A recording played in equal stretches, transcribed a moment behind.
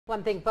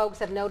One thing folks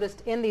have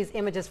noticed in these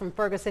images from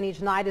Ferguson each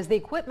night is the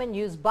equipment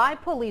used by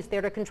police there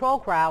to control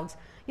crowds.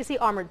 You see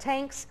armored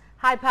tanks,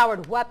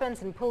 high-powered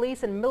weapons, and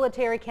police and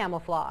military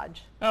camouflage.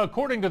 Now,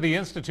 according to the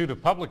Institute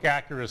of Public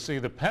Accuracy,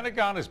 the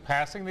Pentagon is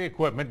passing the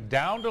equipment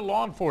down to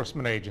law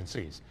enforcement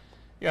agencies.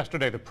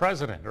 Yesterday, the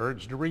president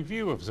urged a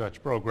review of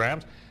such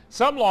programs.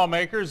 Some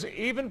lawmakers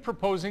even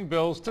proposing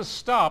bills to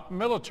stop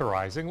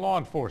militarizing law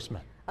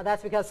enforcement.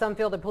 That's because some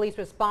feel the police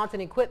response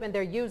and equipment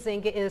they're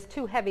using is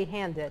too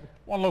heavy-handed.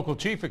 One local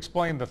chief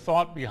explained the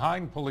thought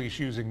behind police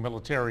using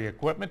military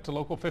equipment to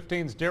Local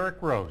 15's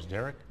Derek Rose.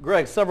 Derek?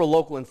 Greg, several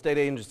local and state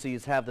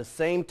agencies have the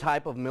same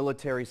type of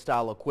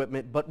military-style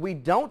equipment, but we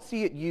don't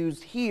see it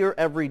used here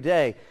every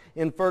day.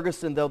 In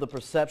Ferguson, though, the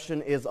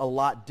perception is a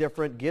lot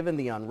different given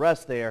the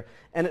unrest there,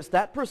 and it's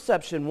that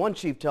perception, one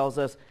chief tells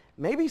us,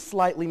 may be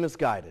slightly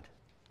misguided.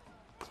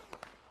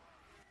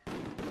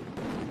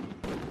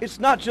 It's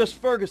not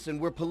just Ferguson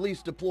where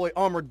police deploy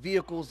armored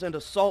vehicles and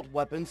assault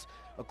weapons.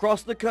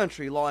 Across the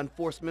country, law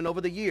enforcement over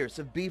the years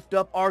have beefed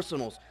up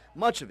arsenals,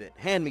 much of it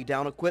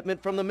hand-me-down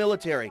equipment from the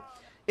military.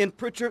 In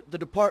Prichard, the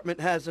department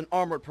has an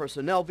armored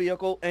personnel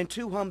vehicle and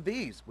 2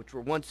 Humvees, which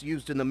were once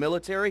used in the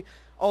military,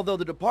 although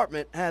the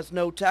department has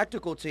no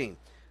tactical team.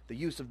 The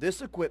use of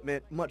this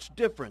equipment much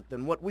different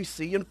than what we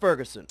see in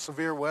Ferguson.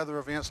 Severe weather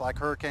events like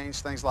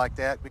hurricanes, things like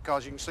that,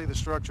 because you can see the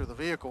structure of the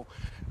vehicle,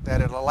 that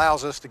it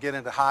allows us to get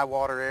into high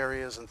water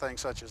areas and things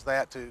such as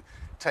that to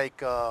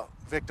take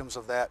victims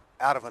of that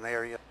out of an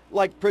area.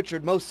 Like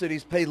Prichard, most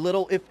cities pay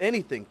little, if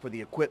anything, for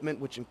the equipment,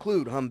 which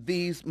include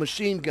Humvees,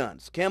 machine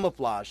guns,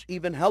 camouflage,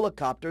 even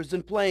helicopters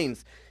and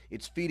planes.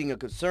 It's feeding a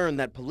concern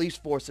that police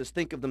forces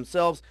think of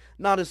themselves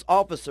not as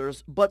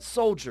officers, but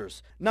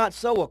soldiers. Not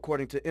so,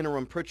 according to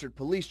Interim Prichard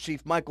Police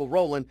Chief Michael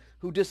Rowland,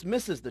 who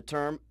dismisses the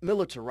term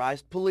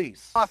militarized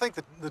police. I think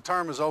the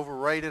term is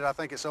overrated. I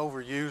think it's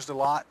overused a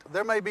lot.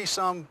 There may be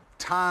some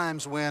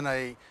times when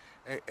a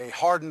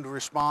hardened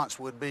response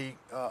would be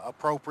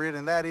appropriate,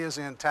 and that is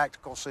in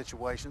tactical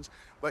situations.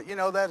 But you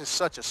know, that is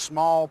such a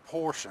small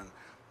portion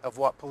of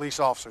what police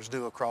officers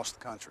do across the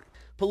country.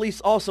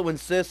 Police also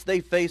insist they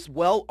face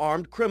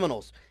well-armed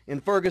criminals. In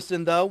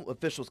Ferguson, though,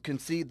 officials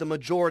concede the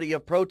majority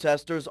of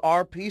protesters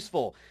are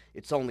peaceful.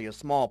 It's only a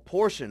small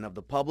portion of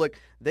the public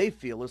they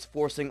feel is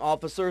forcing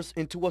officers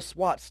into a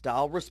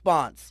SWAT-style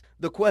response.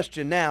 The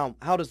question now,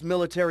 how does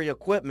military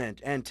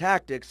equipment and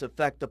tactics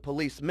affect the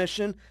police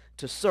mission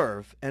to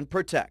serve and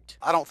protect?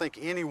 I don't think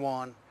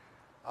anyone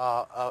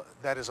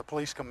that is a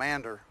police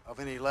commander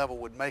of any level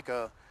would make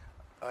a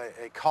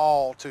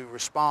call to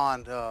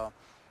respond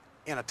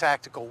in a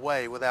tactical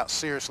way without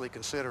seriously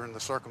considering the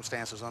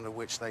circumstances under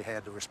which they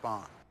had to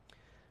respond.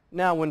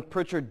 Now, when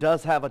Prichard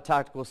does have a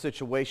tactical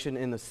situation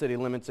in the city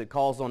limits, it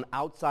calls on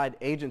outside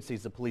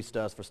agencies, the police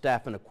does, for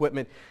staff and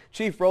equipment.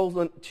 Chief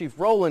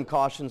Rowland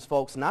cautions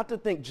folks not to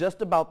think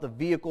just about the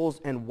vehicles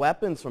and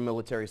weapons from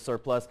military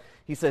surplus.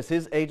 He says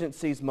his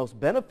agency's most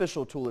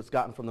beneficial tool it's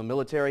gotten from the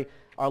military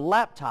are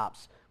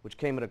laptops, which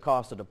came at a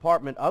cost the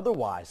department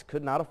otherwise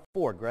could not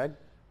afford. Greg?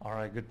 All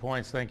right, good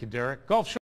points. Thank you, Derek. Gulf